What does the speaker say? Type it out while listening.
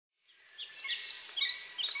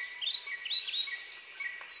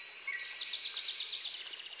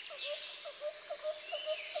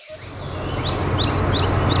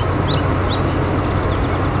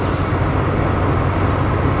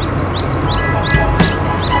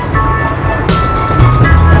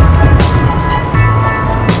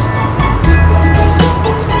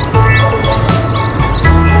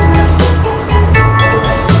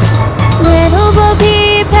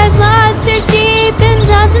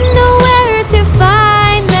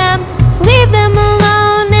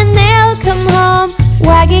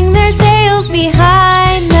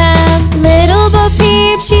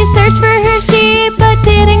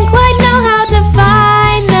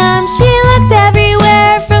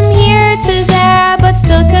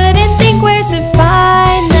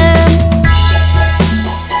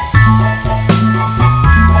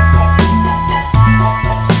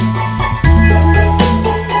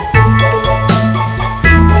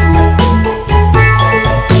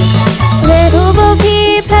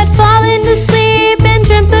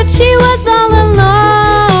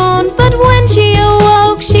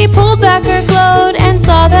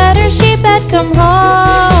from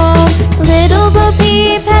home. Little Bo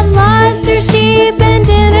Peep had lost her sheep and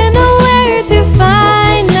didn't know where to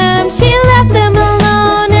find them. She left them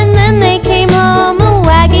alone and then they came home,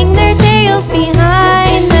 wagging their tails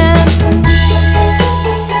behind them.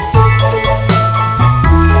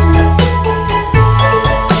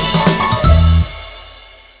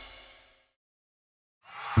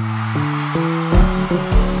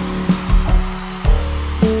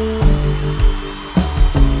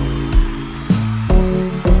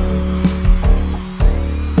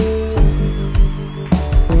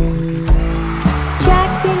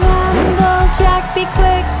 Jack, be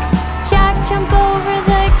quick. Jack, jump over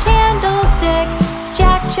the candlestick.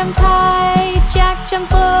 Jack jumped high, Jack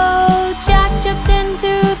jumped low. Jack jumped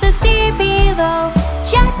into the sea below.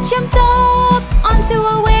 Jack jumped up onto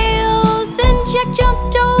a whale. Then Jack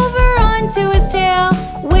jumped over onto his tail,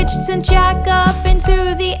 which sent Jack up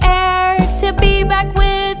into the air to be back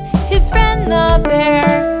with his friend the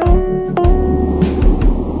bear.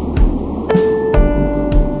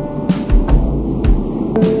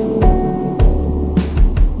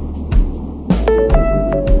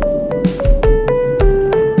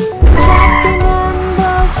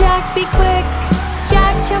 Be quick.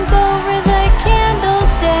 Jack jumped over the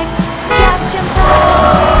candlestick. Jack jumped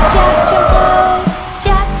high, Jack jumped low.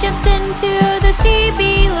 Jack jumped into the sea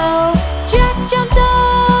below. Jack jumped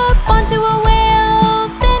up onto a whale.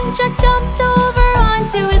 Then Jack jumped over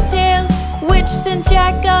onto his tail, which sent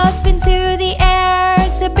Jack up into the air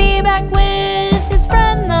to be back with his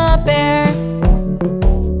friend the bear.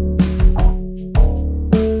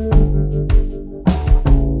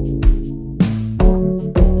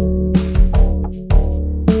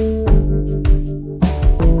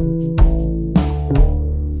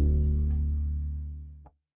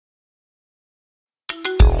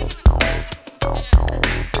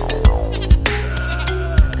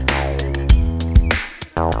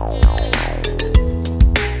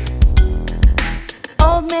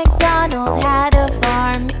 Old MacDonald had a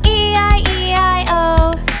farm,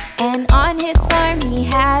 E-I-E-I-O. And on his farm he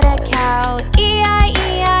had a cow,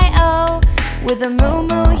 E-I-E-I-O. With a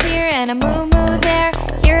moo-moo here and a moo-moo there.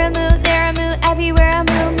 Here a moo, there a moo, everywhere a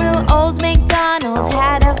moo-moo. Old MacDonald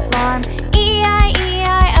had a farm,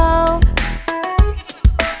 E-I-E-I-O.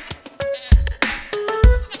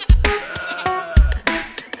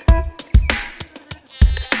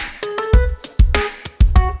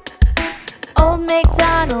 Old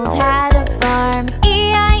MacDonald had a farm,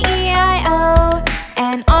 E-I-E-I-O.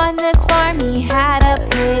 And on this farm he had a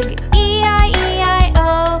pig,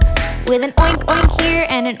 E-I-E-I-O. With an oink oink here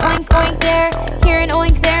and an oink oink there. Here an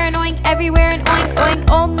oink, there an oink, everywhere an oink oink.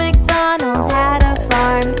 Old MacDonald had a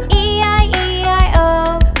farm,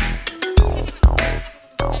 E-I-E-I-O.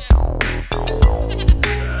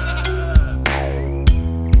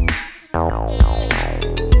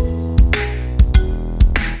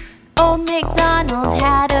 Old MacDonald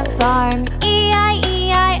had a farm,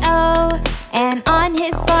 E-I-E-I-O. And on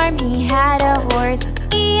his farm he had a horse,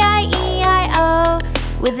 E-I-E-I-O.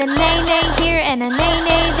 With a neigh-neigh here and a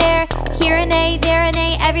neigh-neigh there. Here a neigh, there a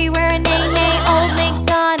neigh, everywhere a neigh-neigh. Old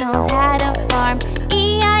MacDonald had a farm,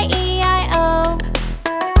 E-I-E-I-O.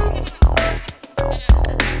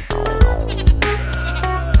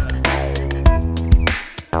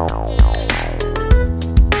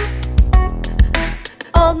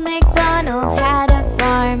 Old MacDonald had a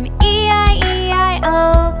farm,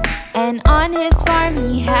 E-I-E-I-O. And on his farm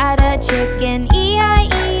he had a chicken,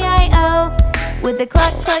 E-I-E-I-O. With a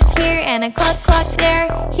cluck cluck here and a cluck cluck there.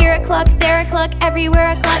 Here a cluck, there a cluck, everywhere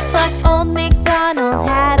a cluck cluck. Old MacDonald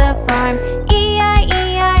had a farm,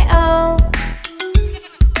 E-I-E-I-O.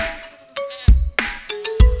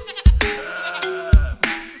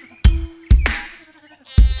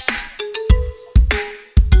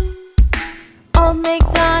 Old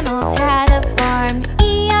MacDonald had a farm,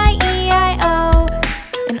 E-I-E-I-O.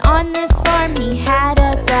 And on this farm he had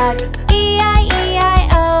a duck,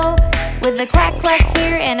 E-I-E-I-O. With a quack quack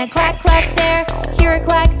here and a quack quack there. Here a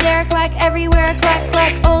quack, there a quack, everywhere a quack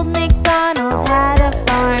quack. Old MacDonald had a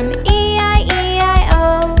farm,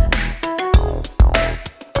 E-I-E-I-O.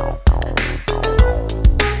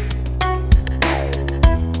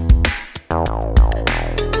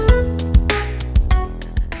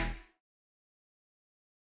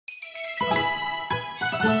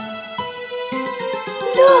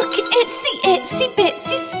 Look, it's the itsy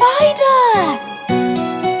bitsy spider!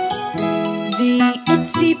 The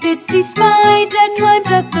itsy bitsy spider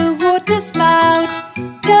climbed up the water spout.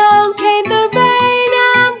 Down came the rain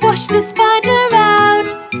and washed the spider out.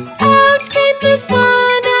 Out came the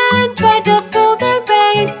sun and dried up all the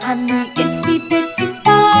rain. And the itsy bitsy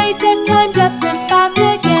spider climbed up the spout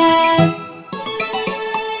again.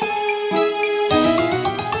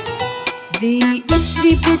 The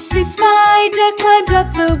itsy bitsy spider climbed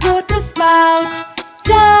up the water spout.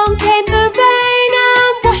 Down came the rain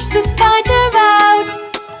and washed the spider out.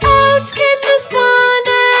 Out came the sun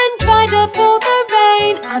and dried up all the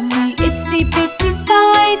rain. And the itsy bitsy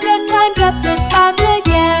spider climbed up the spout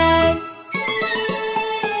again.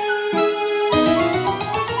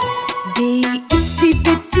 The itsy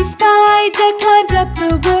bitsy spider climbed up the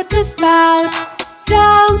water spout.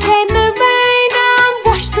 Down came the rain and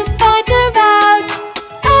washed the spider out.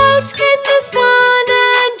 Out came the sun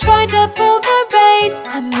and dried up all the rain.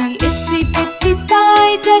 And the itsy bitsy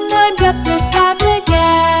spider climbed up the spout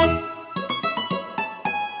again.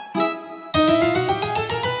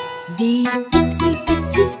 The itsy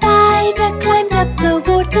bitsy spider climbed up the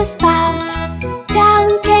water spout. Down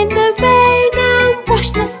came the rain and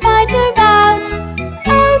washed the spider out.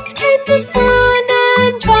 Out came the sun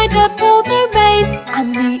and dried up all the rain.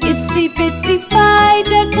 And the itsy bitsy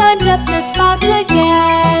spider climbed up the spout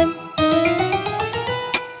again.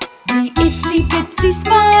 The itsy bitsy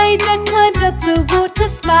spider climbed up the water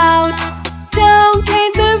spout. Down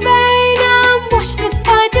came the rain and washed the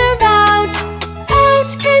spider out. Out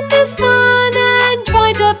came the sun and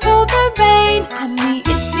dried up all the rain. And the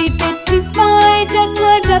itsy bitsy spider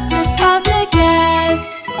climbed up the spout again.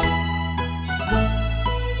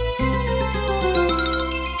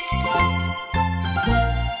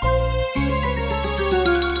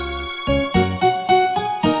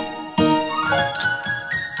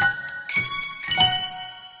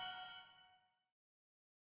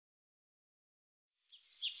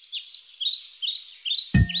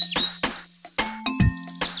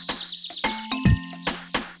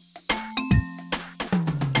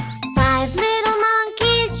 Five little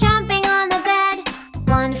monkeys jumping on the bed.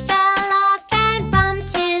 One fell off and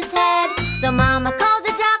bumped his head. So Mama called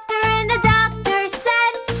the doctor and the doctor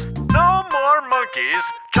said, "No more monkeys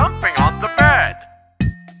jumping on the bed."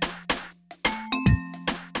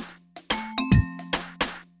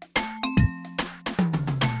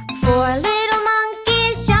 Four little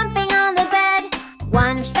monkeys jumping on the bed.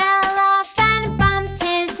 One fell off and bumped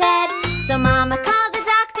his head. So Mama called the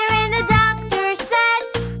doctor and the doctor said,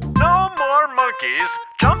 "No more monkeys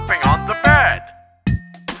jumping on the bed."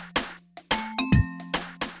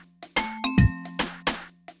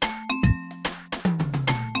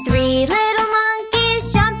 Three little monkeys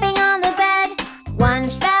jumping on the bed. One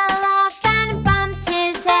fell off and bumped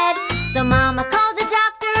his head. So Mama called the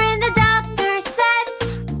doctor and the doctor said,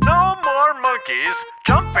 "No more monkeys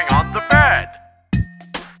jumping on the bed."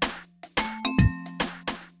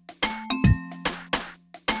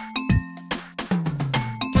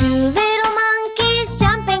 Two little monkeys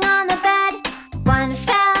jumping on the bed. One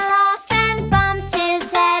fell off and bumped his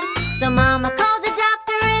head. So Mama called the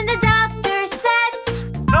doctor and the doctor said,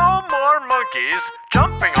 "No more monkeys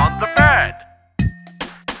jumping on the bed."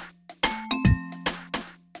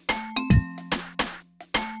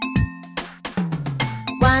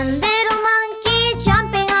 One little monkey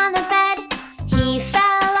jumping on the bed. He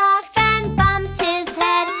fell off and bumped his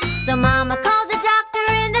head. So Mama called the doctor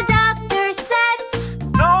and the doctor said,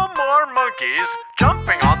 "No more monkeys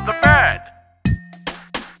jumping on the bed."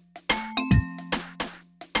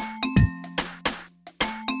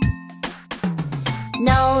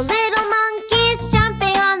 No little monkeys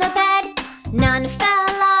jumping on the bed.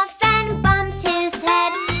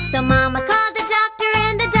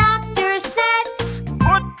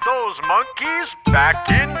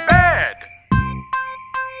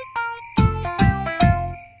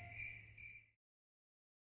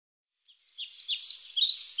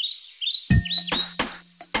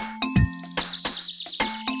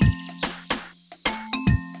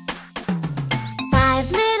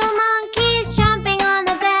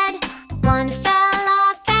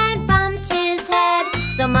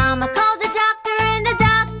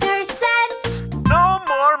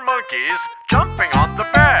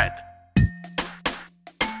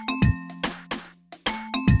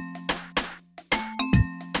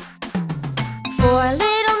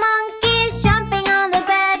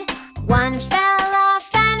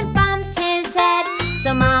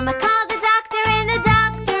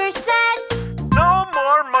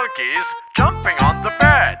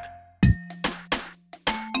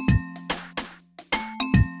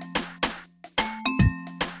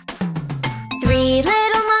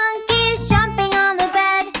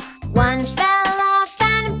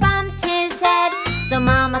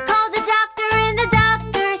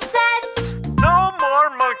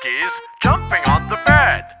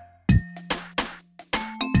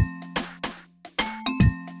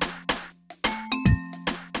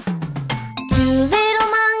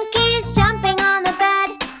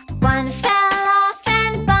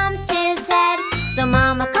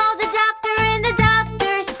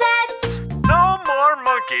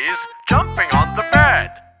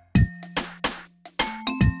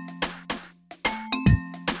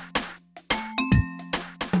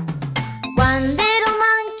 One little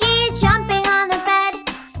monkey jumping on the bed.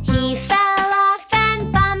 He fell off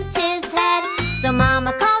and bumped his head. So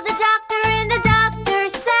Mama called the doctor and the doctor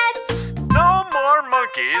said, No more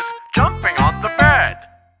monkeys jumping on the bed.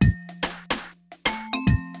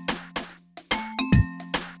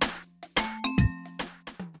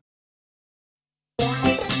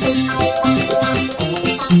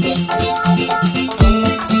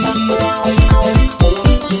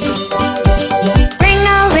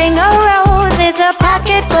 Ring-a-ring-a-rose is a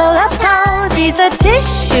pocket full of posies. A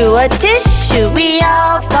tissue, we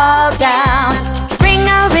all fall down.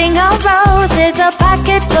 Ring-a-ring-a-rose is a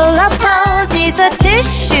pocket full of posies. A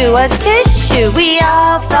tissue, we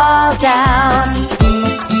all fall down.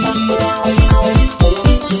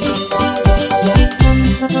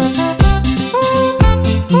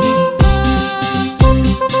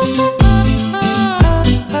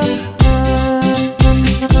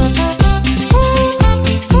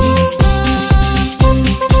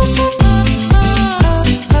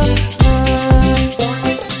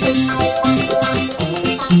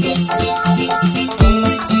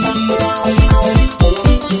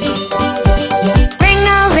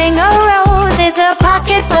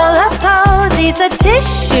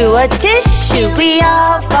 A tissue, we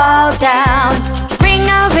all fall down.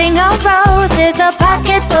 Ring-a-ring-a-rose is a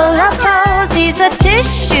pocket full of posies. A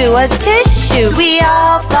tissue, we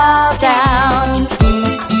all fall down.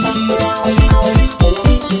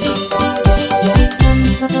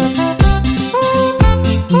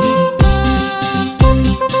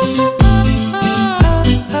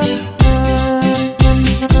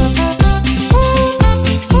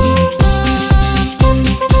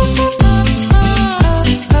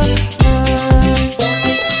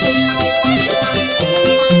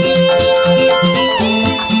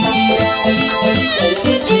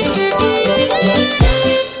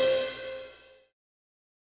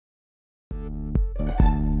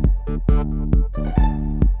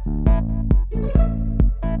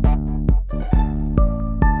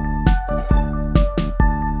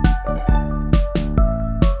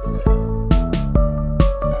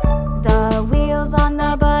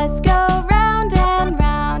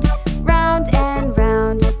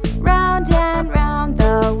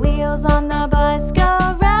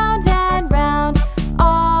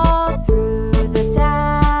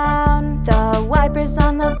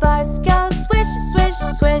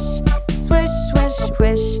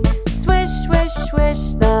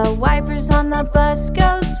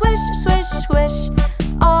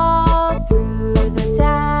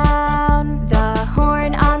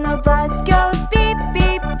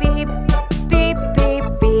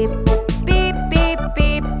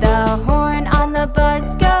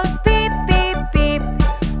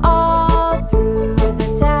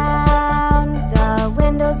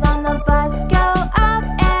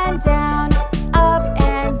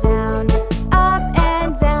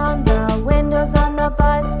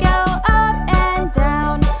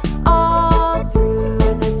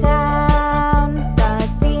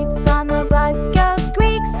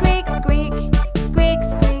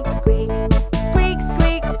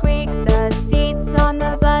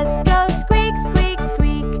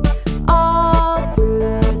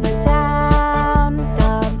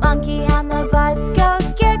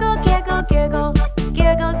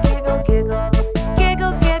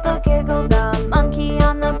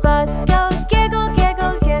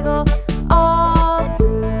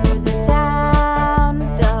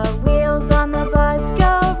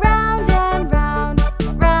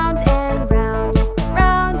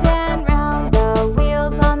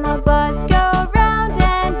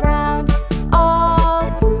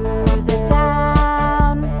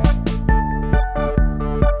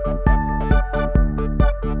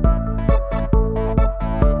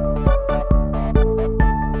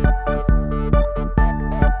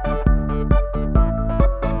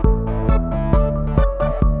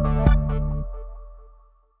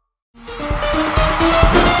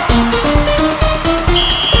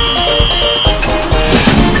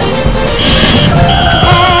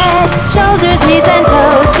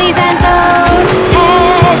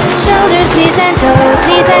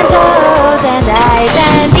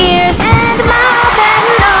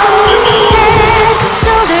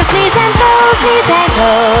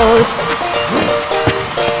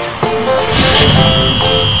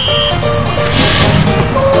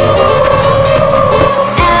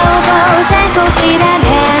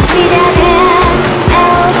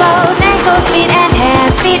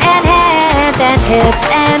 hips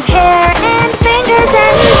and hair and fingers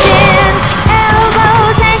and chin,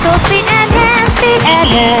 elbows, ankles, feet and hands, feet and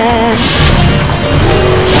hands.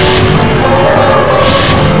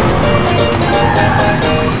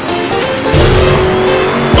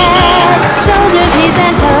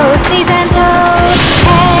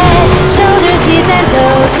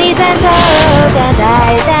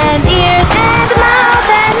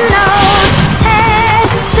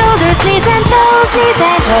 and toes, knees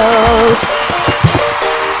and toes.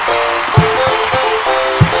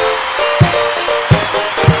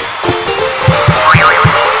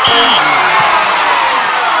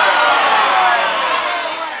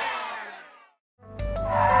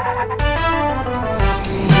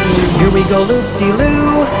 Here we go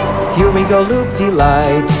loop-de-loo, here we go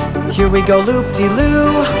loop-de-light, here we go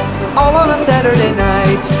loop-de-loo, all on a Saturday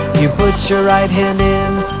night. You put your right hand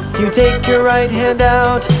in, you take your right hand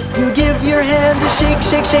out, you give your hand a shake,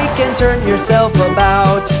 shake, shake, and turn yourself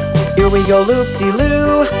about. Here we go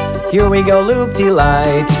loop-de-loo, here we go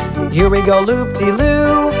loop-de-light, here we go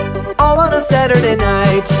loop-de-loo, all on a Saturday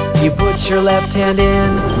night. You put your left hand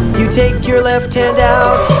in, you take your left hand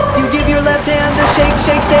out, you give your left hand a shake,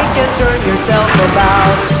 shake, shake, and turn yourself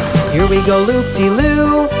about. Here we go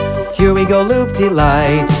loop-de-loo, here we go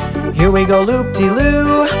loop-de-light, here we go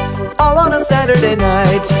loop-de-loo, all on a Saturday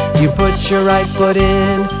night. You put your right foot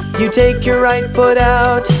in, you take your right foot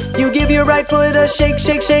out, you give your right foot a shake,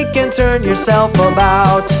 shake, shake, and turn yourself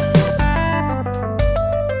about.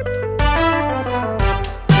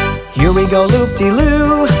 Here we go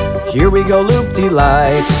loop-de-loo, here we go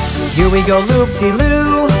loop-de-light, here we go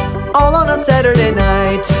loop-de-loo, all on a Saturday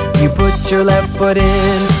night. You put your left foot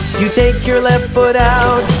in, you take your left foot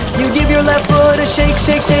out, you give your left foot a shake,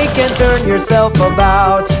 shake, shake, and turn yourself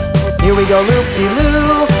about. Here we go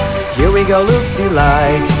loop-de-loo, here we go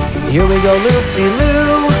loop-de-light, here we go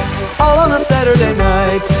loop-de-loo, all on a Saturday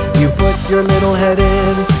night. You put your little head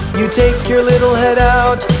in, you take your little head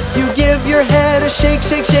out, you give your head a shake,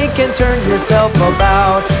 shake, shake, and turn yourself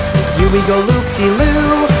about. Here we go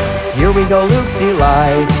loop-de-loo, here we go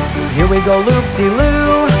loop-de-light, here we go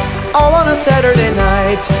loop-de-loo, all on a Saturday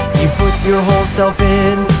night. You put your whole self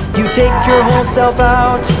in, you take your whole self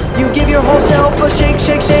out, you give your whole self a shake,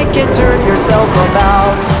 shake, shake, and turn yourself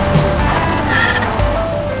about.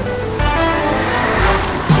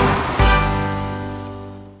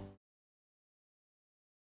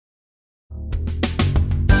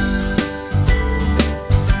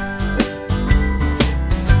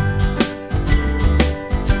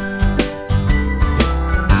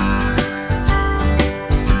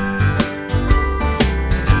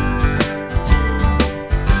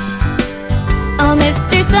 Oh,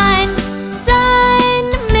 Mr. Sun,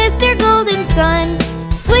 Sun, Mr. Golden Sun,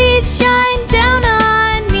 please shine down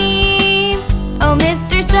on me. Oh,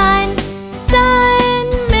 Mr. Sun, Sun,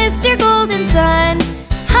 Mr. Golden Sun,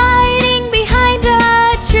 hiding behind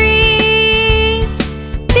a tree.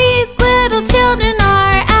 These little children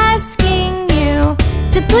are asking you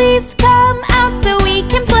to please come out so we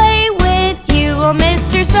can play with you. Oh,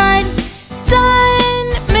 Mr. Sun,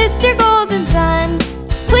 Sun, Mr. Golden Sun,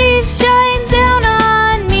 please shine down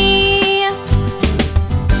on me.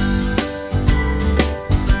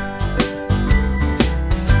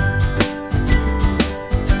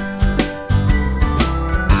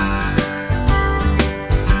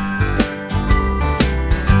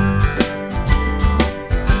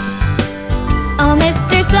 Oh,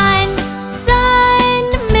 Mr. Sun, Sun,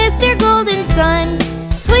 Mr. Golden Sun,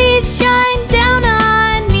 please shine down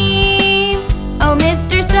on me. Oh,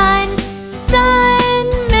 Mr. Sun, Sun,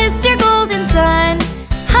 Mr. Golden Sun,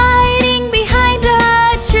 hiding behind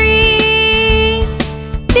a tree.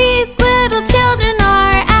 These little children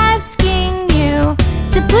are asking you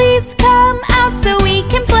to please come out so we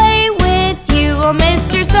can play with you. Oh,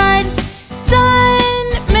 Mr. Sun, Sun,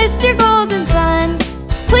 Mr. Golden Sun,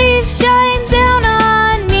 please shine down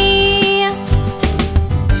on me.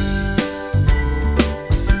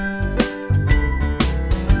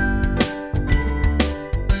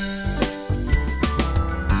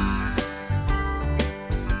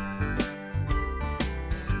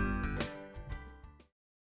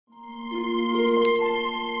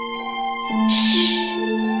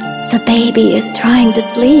 The baby is trying to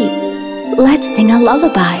sleep. Let's sing a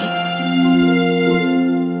lullaby.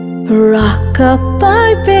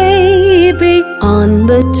 Rock-a-bye baby on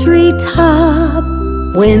the treetop.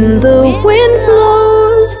 When the wind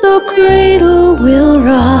blows, the cradle will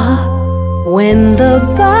rock. When the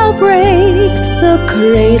bough breaks, the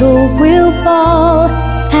cradle will fall,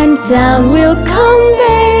 and down will come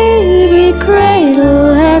baby,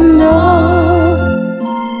 cradle and all.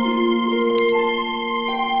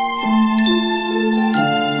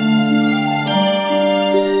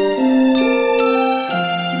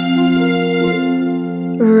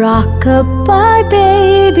 Rock-a-bye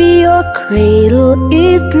baby, your cradle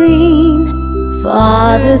is green.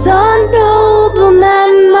 Father's a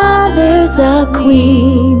nobleman, mother's a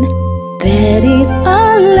queen. Betty's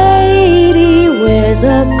a lady, wears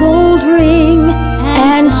a gold ring,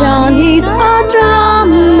 and Johnny's a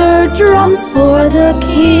drummer, drums for the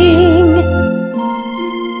king.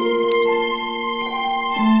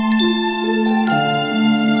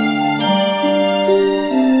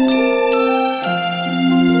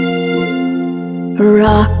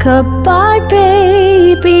 Rock-a-bye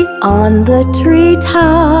baby on the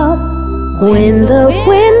treetop. When the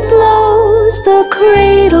wind blows, the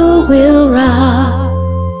cradle will rock.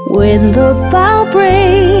 When the bough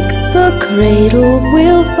breaks, the cradle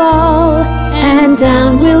will fall, and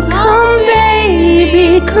down will come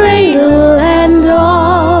baby, cradle and all.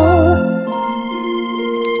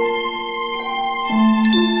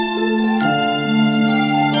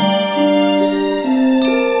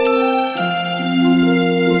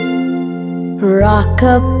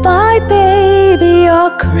 Rock-a-bye baby, your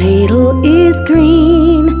cradle is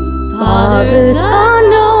green. Father's a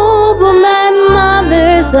nobleman,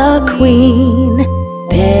 mother's a queen.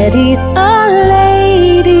 Betty's a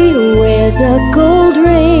lady, wears a gold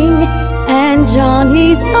ring. And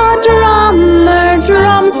Johnny's a drummer,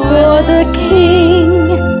 drums for the king.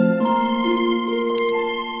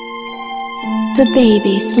 The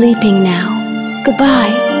baby's sleeping now.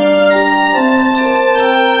 Goodbye.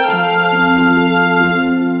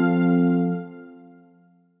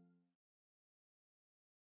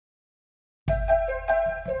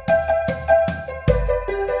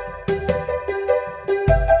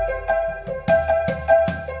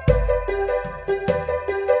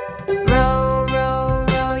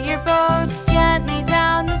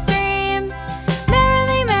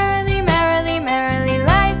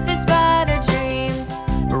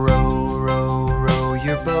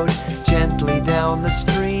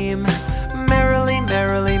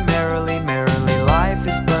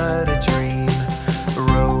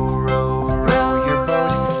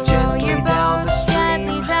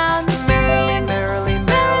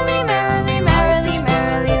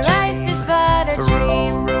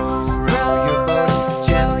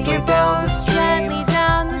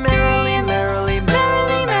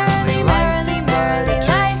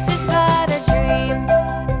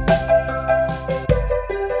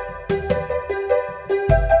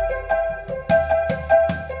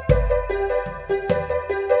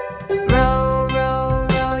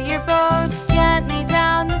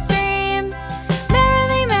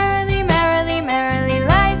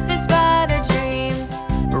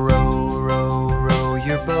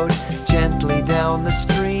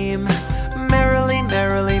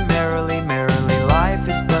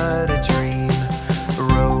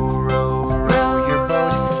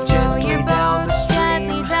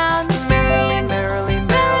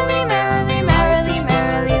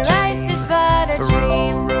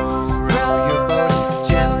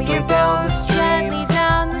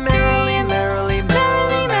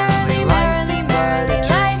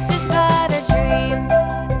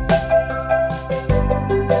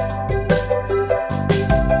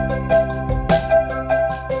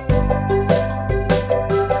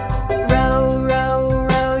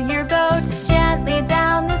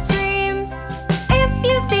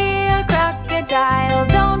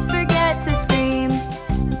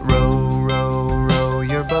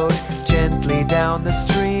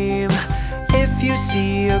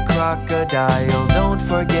 Crocodile, don't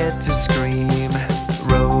forget to scream.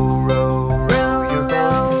 Row, row, row your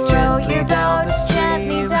boat gently down the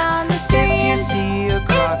stream. If you see a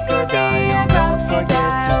crocodile, don't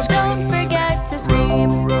forget to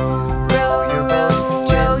scream. Row, row,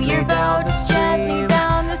 row your boat gently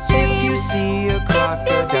down the stream. If you see a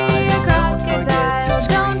crocodile, don't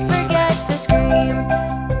forget to scream.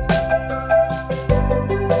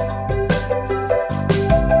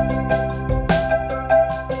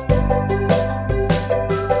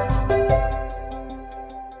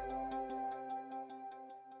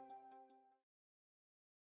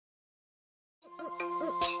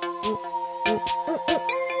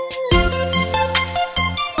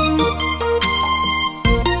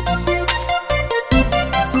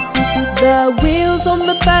 The wheels on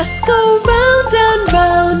the bus go round and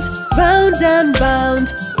round, round and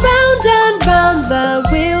round, round and round. The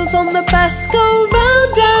wheels on the bus go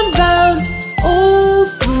round and round, all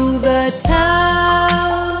through the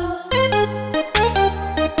town.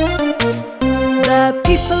 The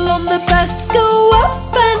people on the bus go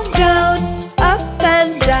up and down, up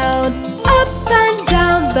and down, up and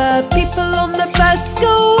down. The people on the bus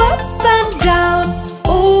go up and down,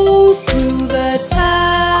 all through the town.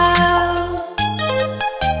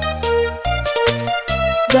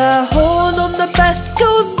 The horn on the bus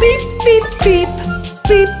goes beep, beep, beep,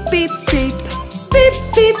 beep, beep, beep, beep,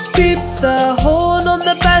 beep, beep. The horn on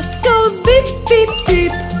the bus goes beep, beep,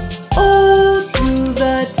 beep, all through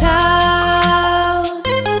the town.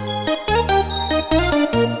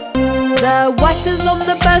 The wipers on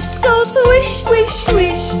the bus go swish, swish,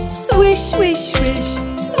 swish, swish, swish, swish,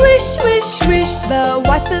 swish, swish, swish. The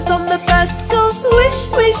wipers on the bus go swish,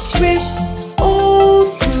 swish, swish, all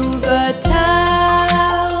through the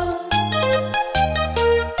town.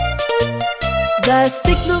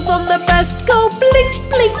 signals on the bus go blink,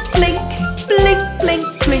 blink, blink. Blink, blink,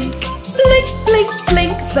 blink. Blink, blink,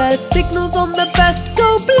 blink. The signals on the bus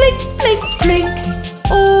go blink, blink, blink.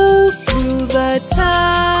 All through the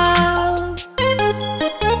town.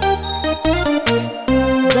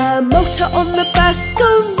 The motor on the bus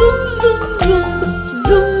goes zoom, zoom, zoom.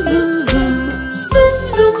 Zoom, zoom, zoom. Zoom,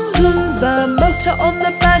 zoom, zoom. The motor on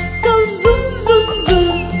the bus goes zoom, zoom,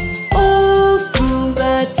 zoom. All through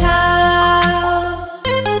the town.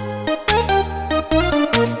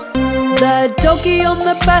 The doggy on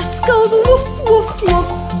the bus goes woof, woof, woof.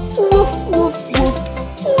 Woof, woof, woof.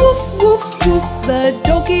 Woof, woof, woof. The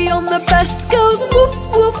doggy on the bus goes woof,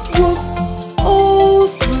 woof, woof. All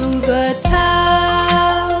through the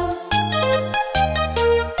town.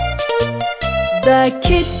 The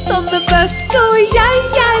kids on the bus go ya,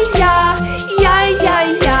 ya, ya. Ya, ya,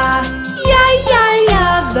 ya. Ya, ya, ya.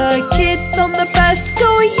 The kids on the bus go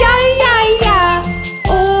ya, ya, ya.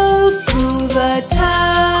 All through the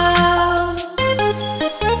town.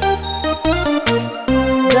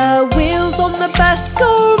 The wheels on the bus go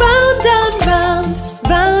round and round.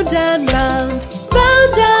 Round and round.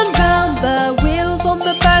 Round and round. The wheels on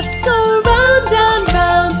the bus go round and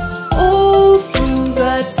round. All through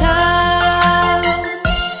the town.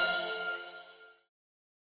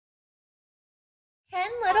 10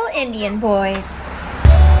 little Indian boys.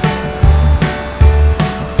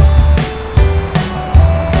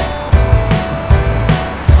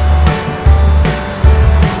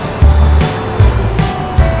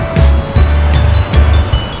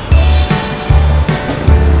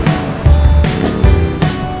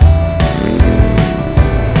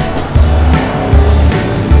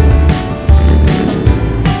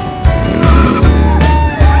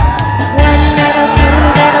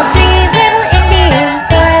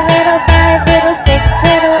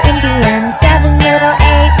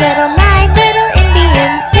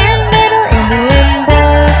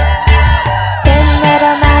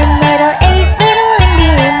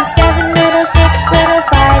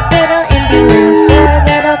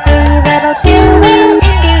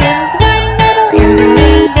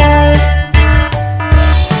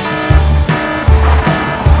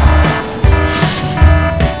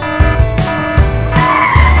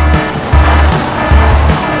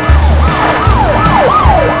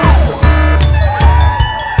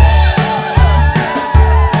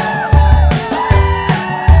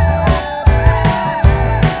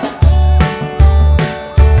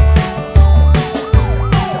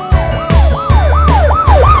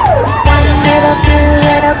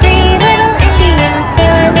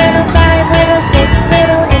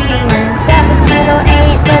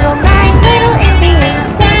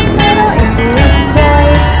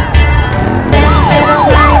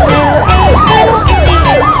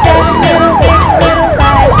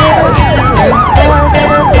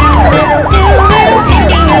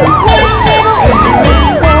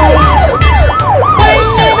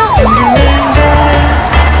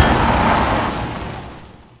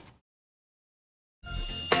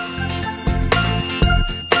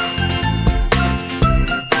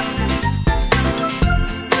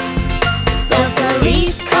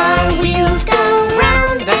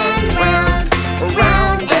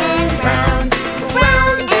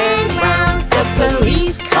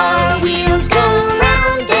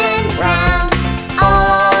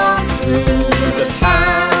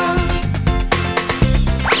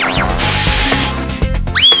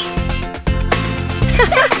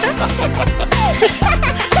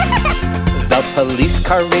 The police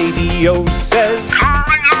car radio says,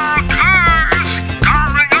 Calling all cars!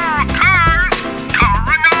 Calling all cars!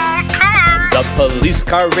 Calling all cars! the police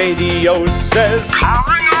car radio says,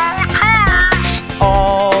 Calling all cars!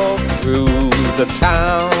 all through the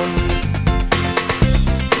town.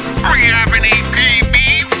 Are you having a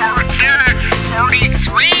PB for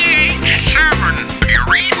 43H7? You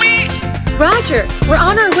read me? Roger, we're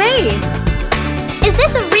on our way. Is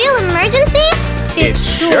this a real emergency? It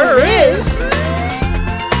sure is.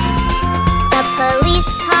 The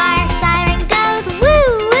police car siren goes woo,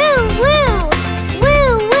 woo, woo. Woo,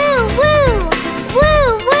 woo, woo. Woo,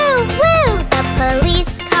 woo, woo. The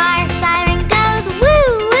police car siren goes woo,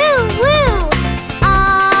 woo, woo.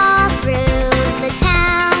 All through the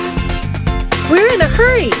town. We're in a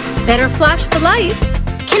hurry. Better flash the lights.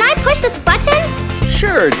 Can I push this button?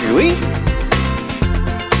 Sure, Dewey.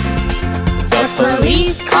 The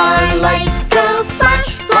police car lights go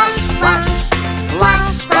flash, flash, flash.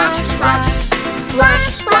 Flash, flash, flash.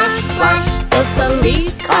 Flash, flash, flash. The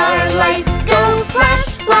police car lights go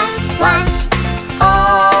flash, flash, flash.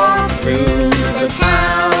 All through the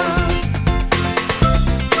town.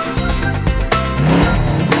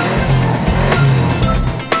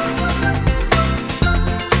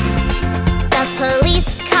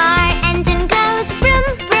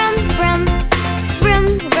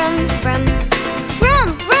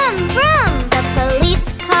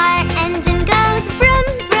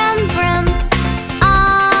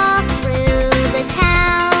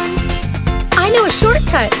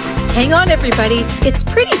 Hang on, everybody. It's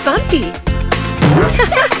pretty bumpy.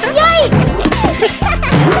 Yikes!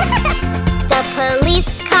 The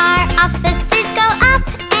police car officers go up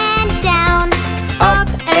and down. Up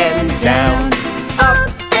and down, up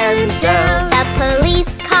and down. The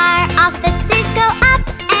police car officers go up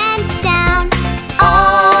and down.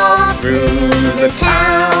 All Through the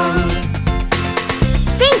town.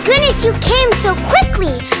 Thank goodness you came so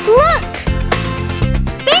quickly. Look!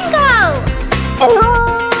 Bingo!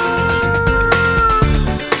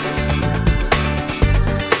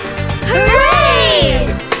 Hooray!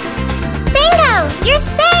 Bingo! You're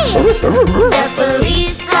safe! The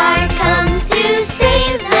police car comes to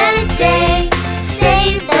save the day.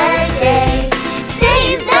 Save the day.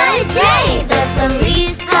 Save the day. The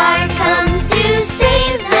police car comes to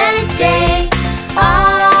save the day.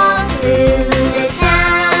 All through the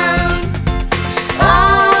town.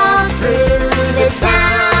 All through the town.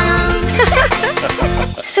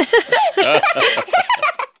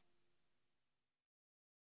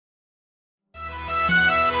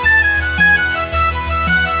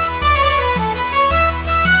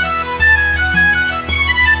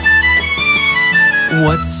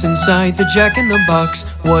 What's inside the jack-in-the-box?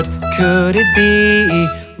 What could it be?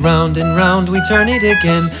 Round and round we turn it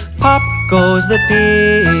again. Pop goes the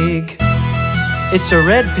pig. It's a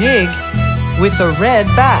red pig with a red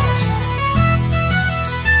bat.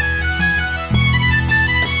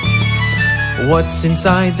 What's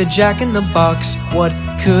inside the jack-in-the-box? What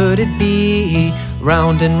could it be?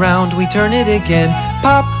 Round and round we turn it again.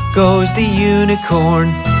 Pop goes the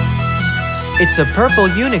unicorn. It's a purple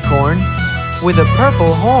unicorn with a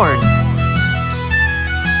purple horn.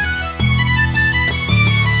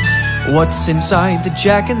 What's inside the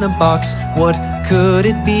jack-in-the-box? What could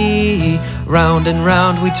it be? Round and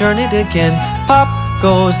round we turn it again. Pop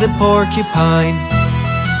goes the porcupine.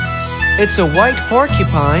 It's a white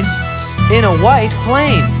porcupine in a white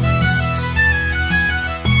plane.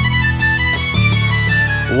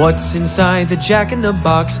 What's inside the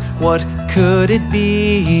jack-in-the-box? What could it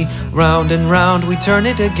be? Round and round we turn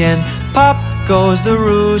it again. Pop goes the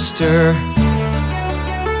rooster.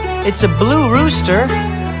 It's a blue rooster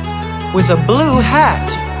with a blue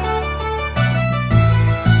hat.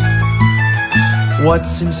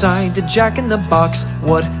 What's inside the jack-in-the-box?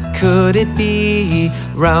 What could it be?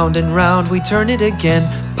 Round and round we turn it again.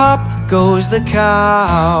 Pop goes the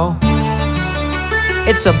cow.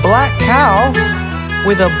 It's a black cow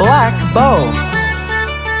with a black bow.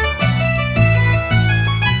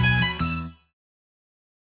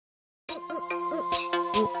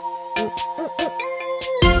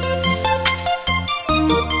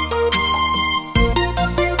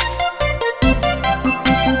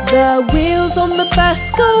 The wheels on the bus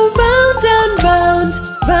go round and round,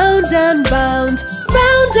 round and round,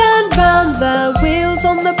 round and round. The wheels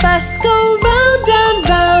on the bus go round and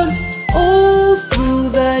round, all through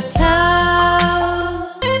the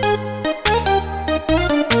town.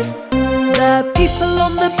 The people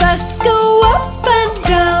on the bus go up and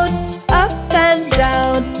down, up and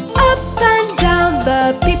down, up and down.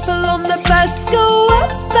 The people on the bus go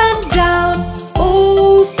up and down,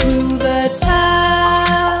 all through the town.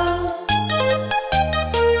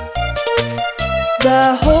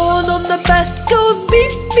 The horn on the bus goes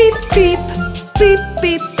beep, beep, beep, beep,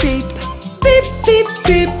 beep, beep, beep, beep,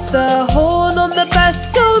 beep. The horn on the bus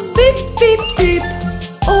goes beep, beep, beep,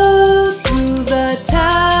 all through the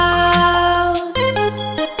town.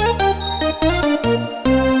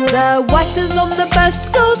 The wipers on the bus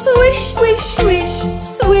go swish, swish, swish,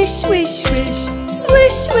 swish, swish, swish,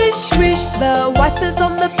 swish, swish, swish. The wipers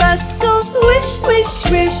on the bus go swish, swish,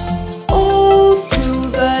 swish, all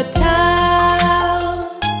through the town.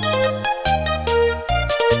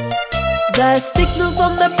 The signals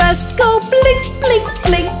on the bus go blink, blink,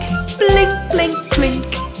 blink, blink, blink, blink,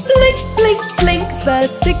 blink, blink, blink. The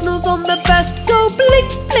signals on the bus go blink,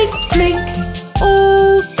 blink, blink,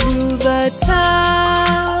 all through the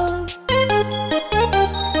town.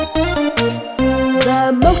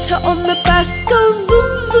 The motor on the bus goes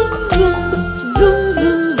zoom, zoom, zoom, zoom,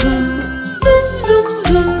 zoom, zoom, zoom, zoom,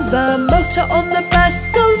 zoom. The motor on the bus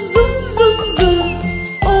goes zoom, zoom, zoom,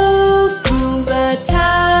 all through the town.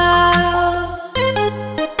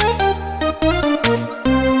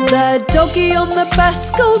 The doggy on the bus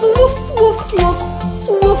goes woof, woof, woof,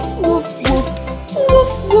 woof, woof, woof,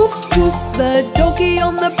 woof, woof, woof. The doggy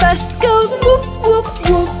on the bus goes woof, woof,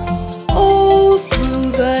 woof, all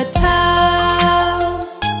through the town.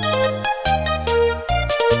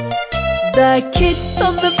 The kids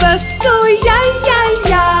on the bus go ya, ya,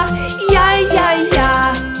 ya, ya, ya, ya,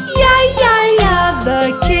 ya, ya, ya. The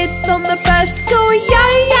kids on the bus go ya,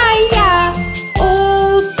 ya, ya,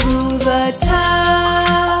 all through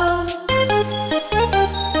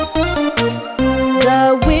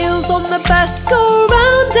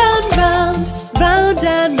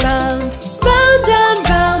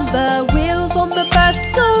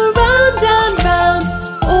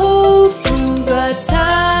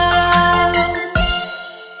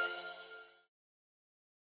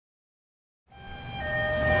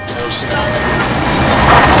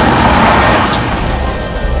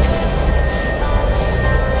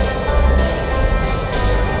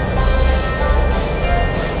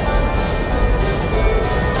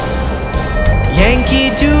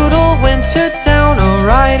to town,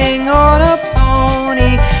 riding on a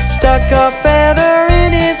pony. Stuck a feather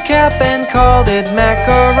in his cap and called it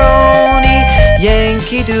macaroni.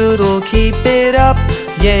 Yankee Doodle, keep it up,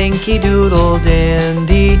 Yankee Doodle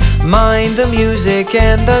dandy. Mind the music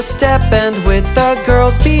and the step, and with the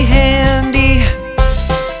girls be handy.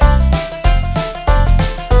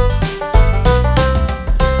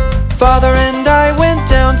 Father and I went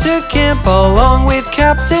down to camp along with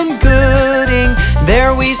Captain Gooding.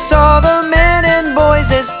 There we saw the men and boys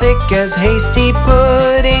as thick as hasty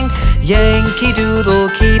pudding. Yankee Doodle,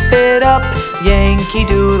 keep it up, Yankee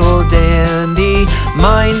Doodle dandy.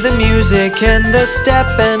 Mind the music and the step,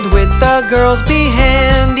 and with the girls be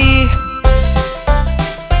handy.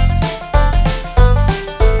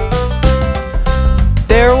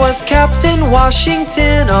 There was Captain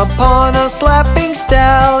Washington upon a slapping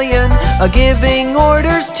stallion, giving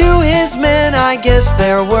orders to his men. I guess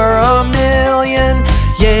there were a million.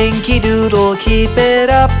 Yankee Doodle, keep it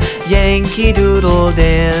up, Yankee Doodle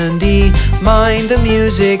dandy. Mind the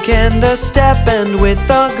music and the step, and with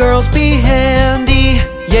the girls be handy.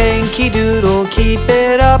 Yankee Doodle, keep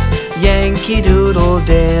it up, Yankee Doodle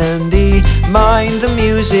dandy. Mind the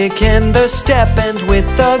music and the step, and with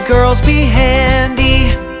the girls be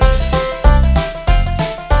handy.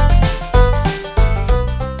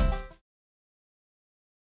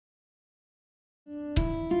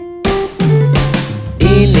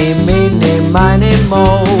 Eeny, meeny, miny,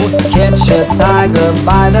 moe, catch a tiger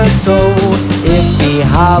by the toe. If he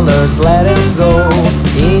hollers, let him go.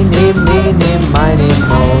 Eeny, meeny, miny,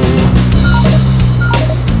 moe.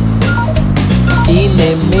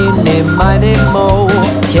 Eeny, meeny, miny, moe,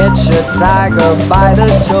 catch a tiger by the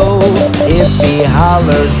toe. If he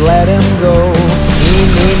hollers, let him go.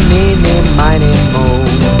 Eeny, meeny, miny, moe.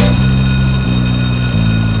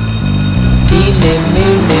 Eeny,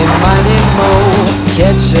 meeny, miny, moe,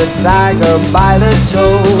 catch a tiger by the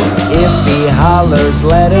toe. If he hollers,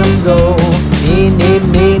 let him go. Eeny,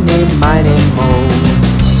 meeny, miny, moe.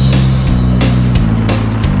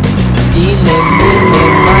 Eeny, meeny,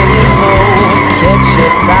 miny, moe, catch a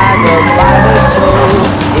tiger by the toe.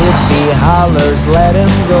 If he hollers, let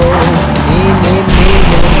him go. Eeny,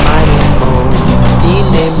 meeny, miny, moe.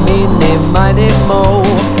 Eeny, meeny, miny, moe,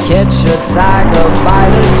 catch a tiger by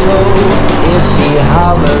the toe. If he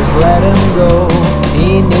hollers, let him go.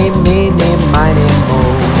 Eeny, meeny, miny,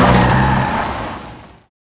 moe.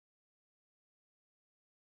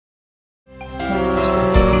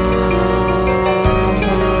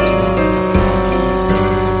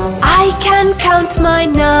 I can count my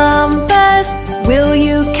numbers, will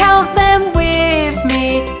you count them with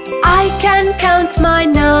me? I can count my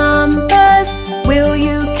numbers, will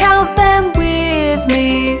you count them with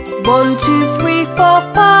me? 1, 2, 3, 4,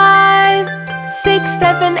 5, 6,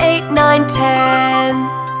 7, 8, 9, 10.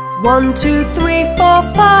 1, 2, 3, 4,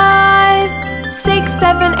 5, 6,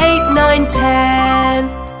 7, 8, 9, 10.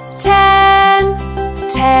 10,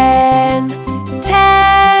 10,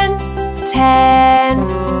 10, 10.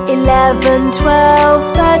 11,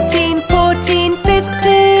 12, 13, 14,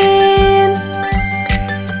 15,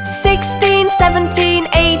 16, 17,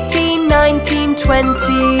 18, 19,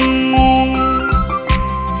 20,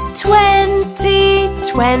 20,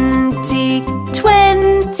 20,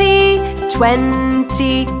 20,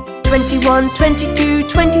 20, 21, 22,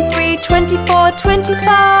 23, 24,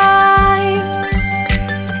 25,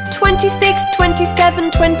 26,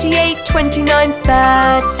 27, 28, 29,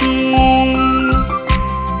 30,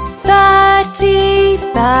 30,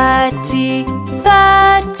 30,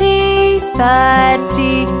 30,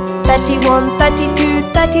 30, 31, 32,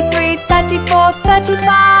 33, 34,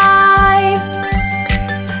 35,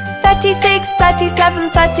 36, 37,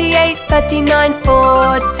 38, 39,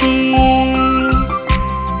 40,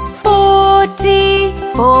 40,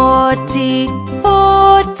 40,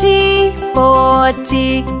 40,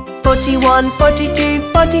 40, 41, 42,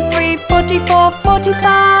 43, 44,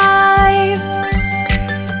 45,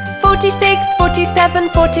 46, 47,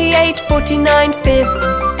 48, 49, 50,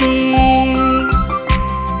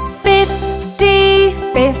 50,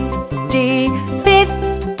 50,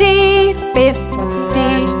 50, 50.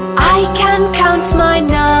 I can count my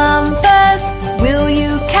numbers, will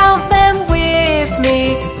you count them with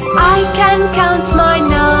me? I can count my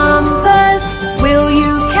numbers, will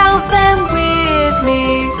you count them with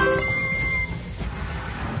me?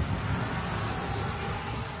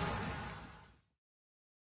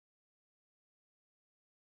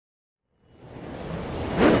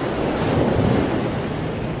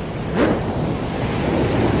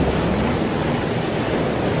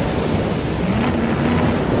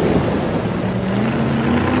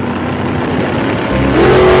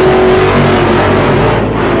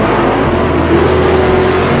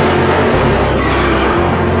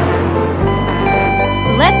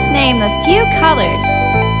 few colors.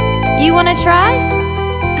 You wanna try?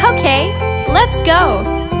 Okay, let's go.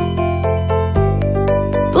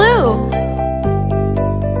 Blue,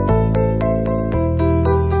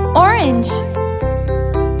 orange,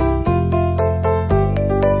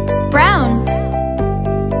 brown,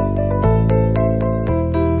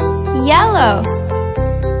 yellow,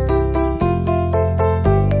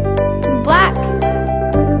 black,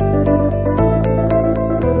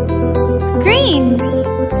 green,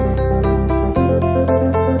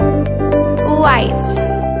 white,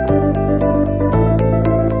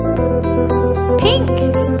 pink,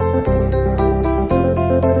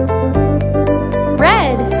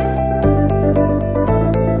 red,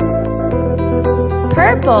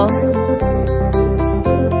 purple,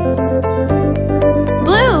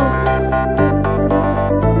 blue,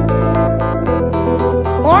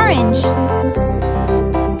 orange,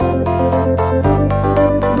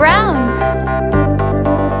 brown,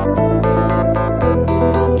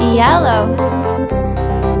 yellow,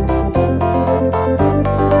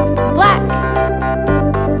 black,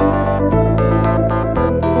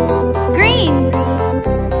 green,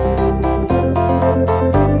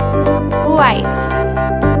 white,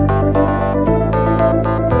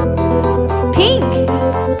 pink,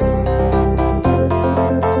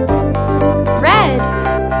 red,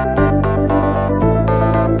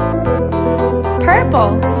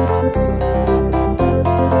 purple,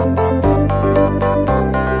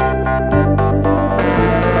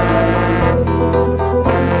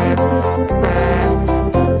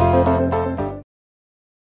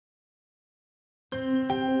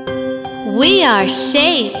 we are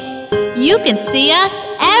shapes. You can see us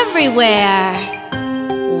everywhere.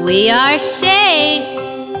 We are shapes.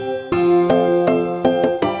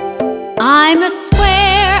 I'm a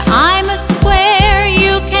square, I'm a square.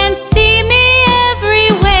 You can see me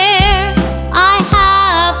everywhere. I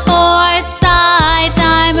have 4 sides.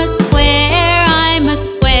 I'm a square, I'm a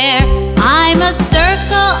square. I'm a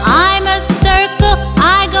circle, I'm a circle.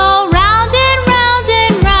 I go round and round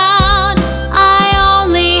and round. I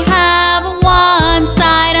only have 1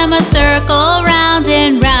 side. I'm a circle, round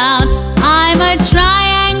and round. I'm a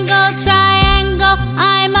triangle, triangle.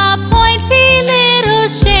 I'm a pointy little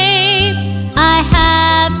shape. I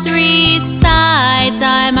have 3 sides.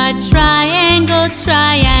 I'm a triangle,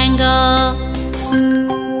 triangle.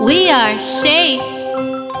 We are shapes.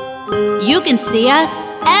 You can see us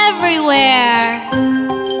everywhere.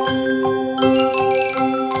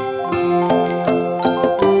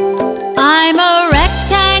 I'm a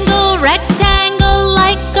rectangle, rectangle,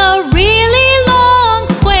 like a really long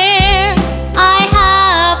square. I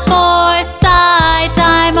have 4 sides.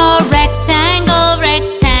 I'm a rectangle,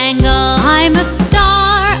 rectangle. I'm a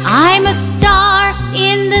star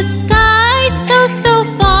in the sky, so, so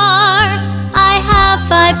far. I have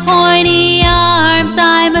 5 pointy arms.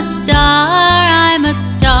 I'm a star, I'm a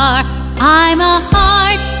star. I'm a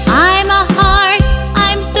heart, I'm a heart.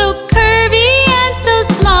 I'm so curvy and so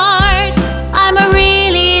smart. I'm a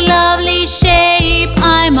really lovely shape.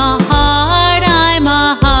 I'm a heart, I'm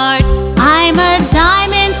a heart. I'm a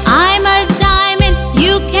diamond, I'm a diamond.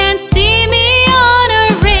 You can see me on a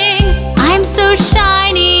ring. I'm so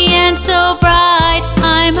shiny and so bright.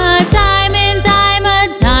 I'm a diamond, I'm a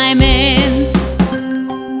diamond.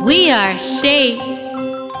 We are shapes.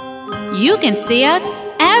 You can see us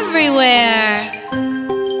everywhere.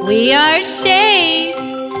 We are shapes.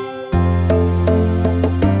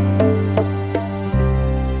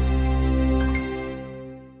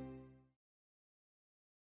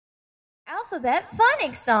 Alphabet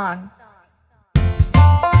phonics song.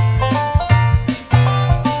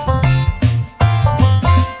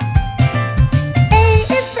 A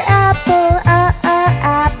is for apple,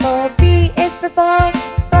 apple. B is for ball,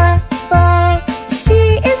 ball.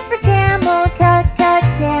 C is for camel,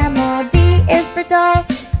 camel. D is for doll,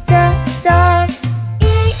 doll.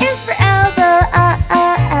 E is for elbow,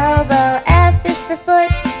 elbow. F is for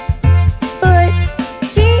foot, foot.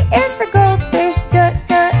 G is for goldfish,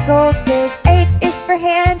 goldfish. H is for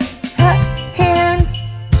hand, hand.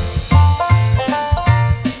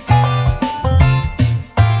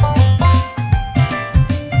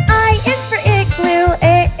 I is for igloo,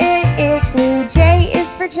 igloo. J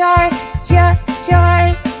is for jar, jar.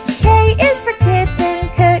 K is for kitten,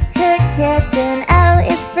 kitten. L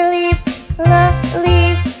is for leaf,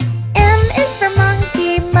 leaf. M is for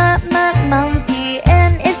monkey, monkey.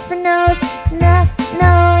 N is for nose,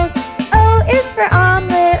 nose. O is for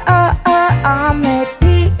omelet, omelet.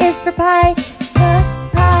 P is for pie,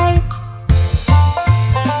 pie.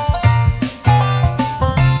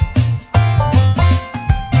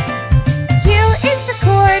 Q is for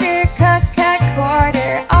quarter,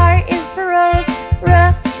 quarter. R is for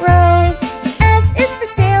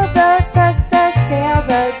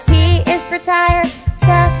tire,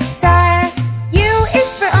 tire. U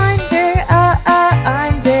is for under,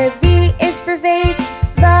 under. V is for vase,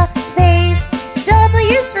 the vase. W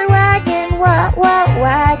is for wagon,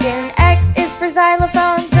 wagon. X is for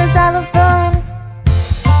xylophone, xylophone.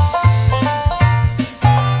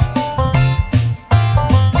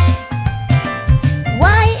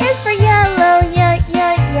 Y is for yellow,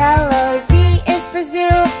 yellow. Z is for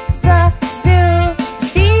zoo, zoo.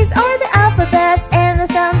 These are the alphabets and the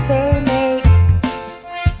sounds they make.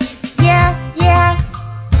 Yeah.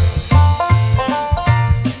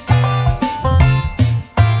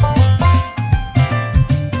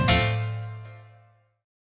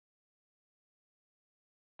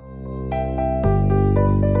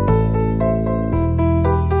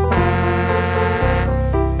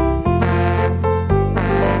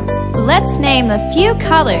 Let's name a few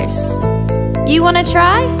colors. You wanna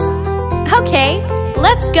try? Okay,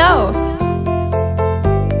 let's go.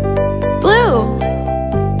 Blue,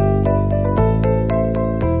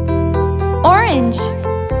 orange,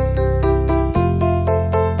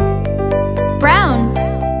 brown,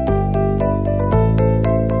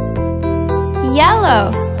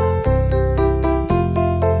 yellow,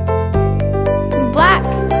 black,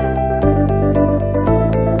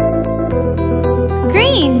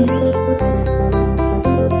 green,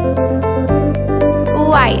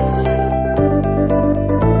 white,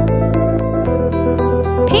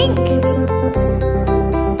 pink,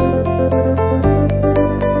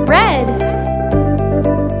 red,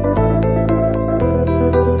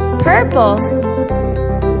 purple,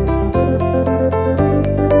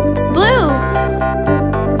 blue,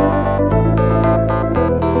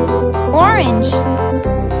 orange,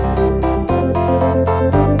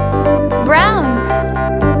 brown,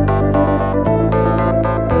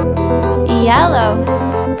 yellow,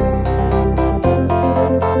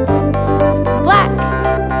 black,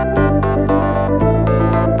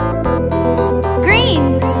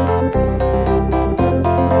 green,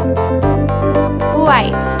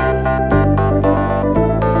 white,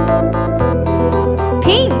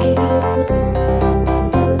 pink,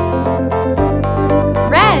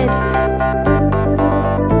 red,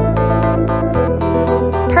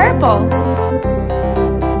 purple,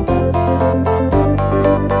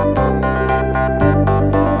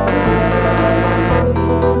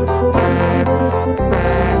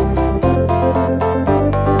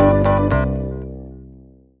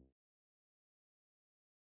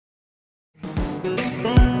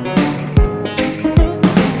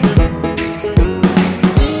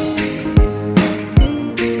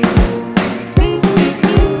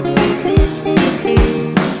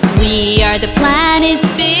 we are the planets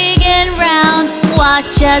big and round.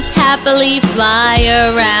 Watch us happily fly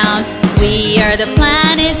around. We are the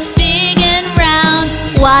planets big and round.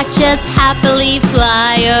 Watch us happily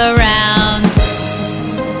fly around.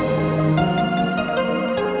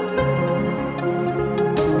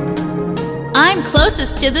 I'm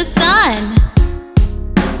closest to the sun.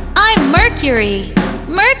 I'm Mercury,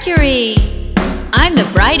 Mercury. I'm the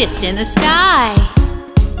brightest in the sky.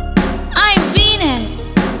 I'm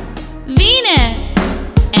Venus, Venus.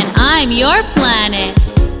 And I'm your planet.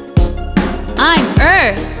 I'm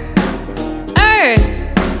Earth, Earth.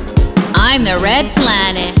 I'm the red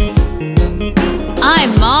planet.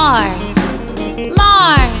 I'm Mars,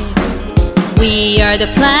 Mars. We are the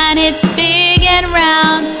planets big and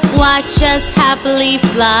round. Watch us happily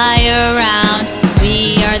fly around.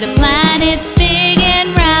 We are the planets big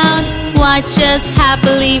and round. Watch us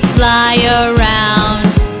happily fly around.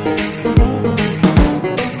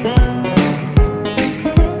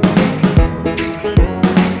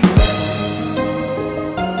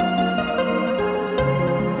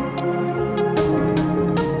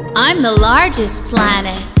 I'm the largest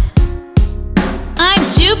planet. I'm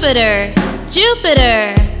Jupiter,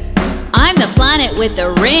 Jupiter. I'm the planet with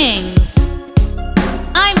the rings.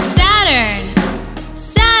 I'm Saturn,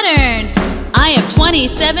 Saturn. I have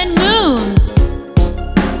 27 moons.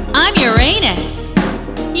 I'm Uranus,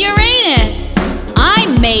 Uranus.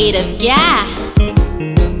 I'm made of gas.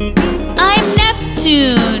 I'm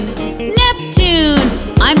Neptune, Neptune.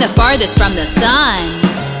 I'm the farthest from the sun.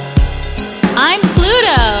 I'm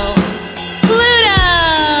Pluto, Pluto.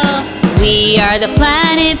 We are the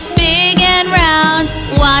planets big and round.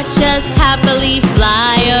 Watch us happily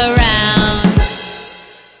fly around.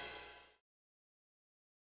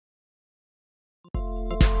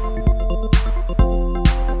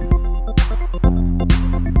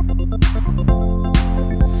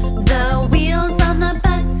 The wheels on the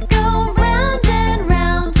bus go round and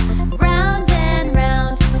round, round and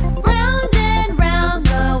round, round and round.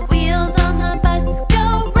 The wheels on the bus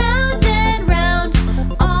go round and round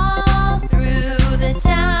all through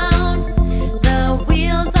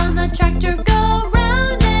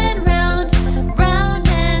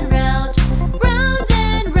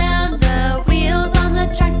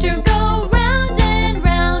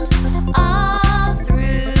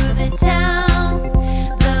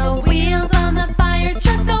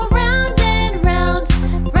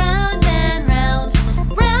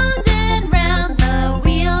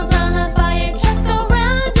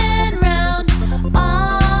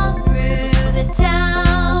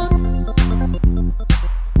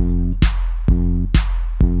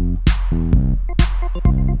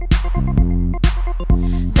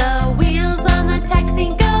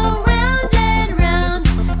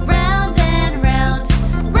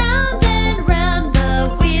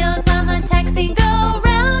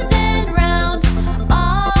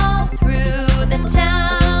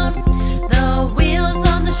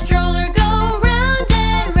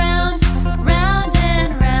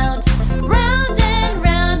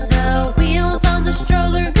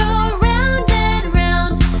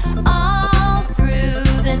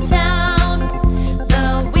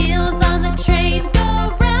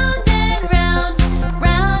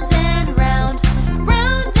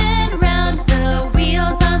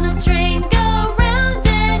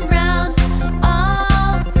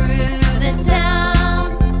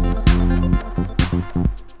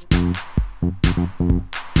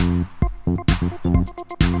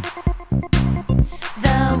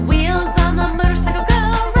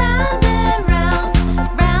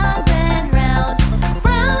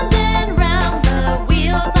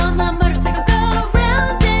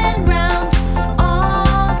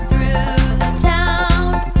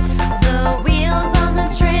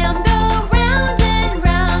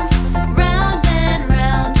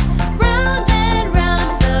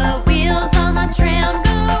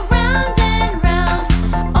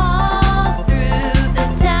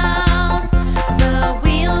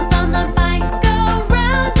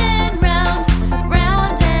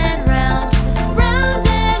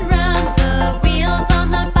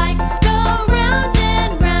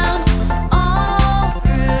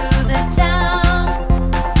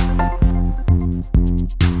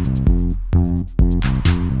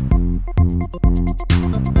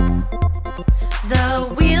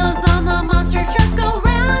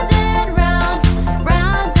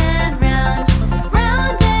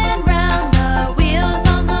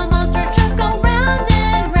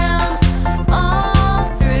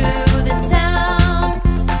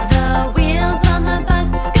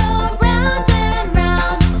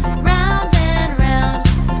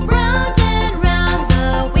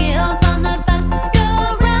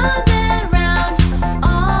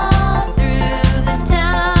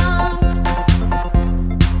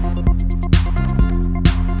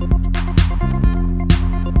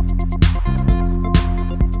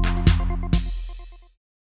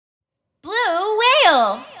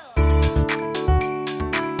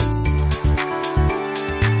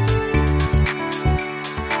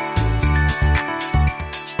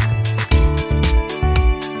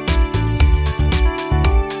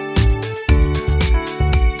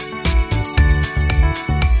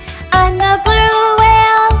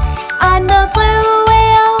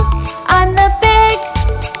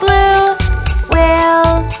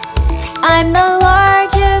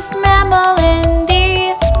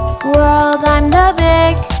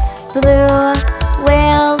blue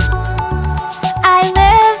whale. I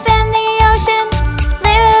live in the ocean,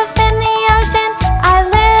 live in the ocean. I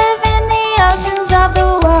live in the oceans of the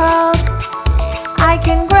world. I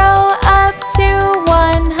can grow up to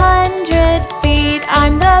 100 feet.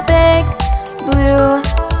 I'm the big blue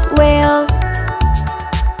whale.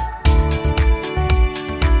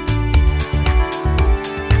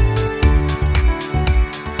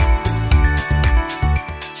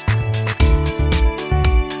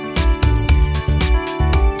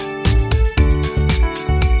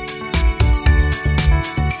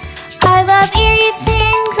 I love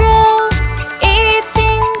eating krill,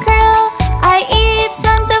 eating krill. I eat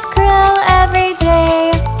tons of krill every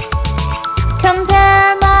day.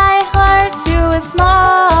 Compare my heart to a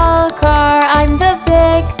small car. I'm the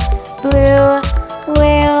big blue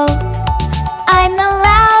whale. I'm the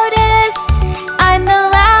loudest, I'm the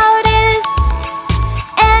loudest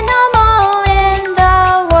animal in the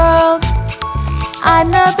world.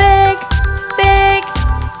 I'm the big, big,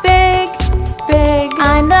 big, big.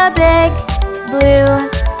 I'm the big blue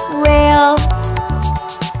whale.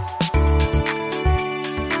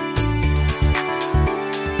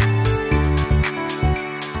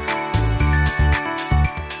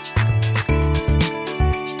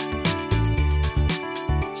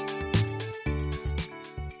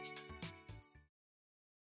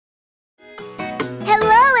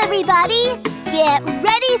 Hello, everybody! Get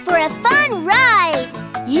ready for a fun ride!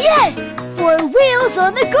 Yes! 4 wheels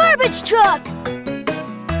on the garbage truck!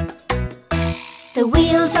 The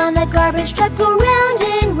wheels on the garbage truck go round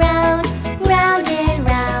and round, round and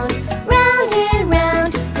round, round and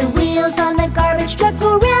round. The wheels on the garbage truck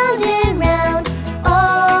go round and round,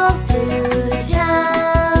 all through the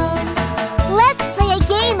town. Let's play a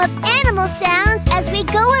game of animal sounds as we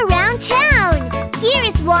go around town. Here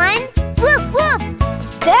is one. Woof, woof.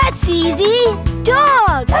 That's easy!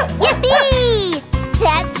 Dog! Yippee!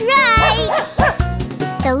 That's right!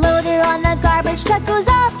 The loader on the garbage truck goes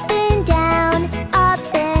up and down, up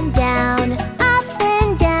and down, up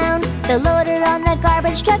and down. The loader on the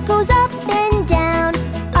garbage truck goes up and down,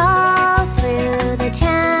 all through the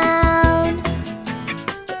town.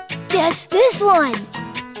 Guess this one!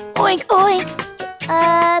 Oink, oink!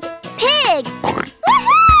 Pig!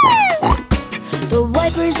 Woohoo! The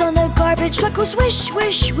wipers on the garbage truck go swish,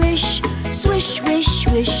 swish, swish. Swish, swish,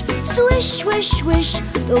 swish. Swish, swish, swish.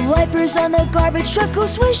 The wipers on the garbage truck go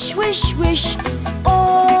swish, swish, swish.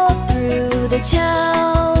 All through the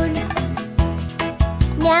town.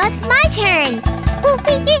 Now it's my turn.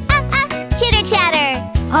 Chitter chatter.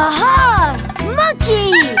 Aha!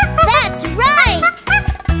 Monkey! That's right!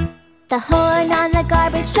 The horn on the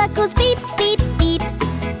garbage truck goes beep, beep, beep.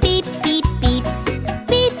 Beep, beep, beep.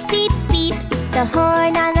 Beep, beep, beep. The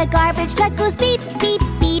horn on the garbage truck goes beep, beep,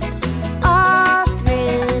 beep. All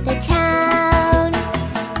through the town.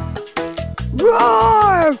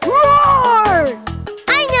 Roar! Roar!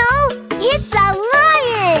 I know! It's a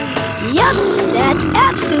lion! Yup, that's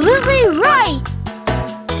absolutely right!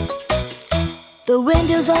 The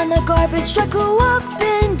windows on the garbage truck go up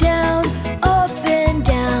and down, up and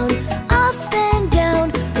down, up and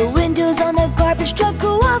down. The windows on the garbage truck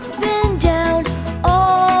go up and down,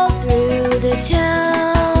 all through the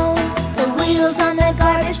town. The wheels on the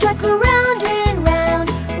garbage truck go round and round,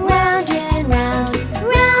 round and round,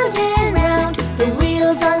 round and round. The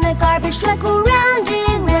wheels on the garbage truck go round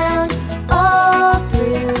and round, all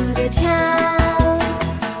through the town.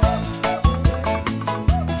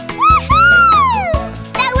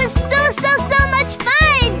 Woohoo! That was so much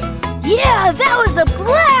fun! Yeah, that was a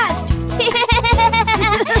blast!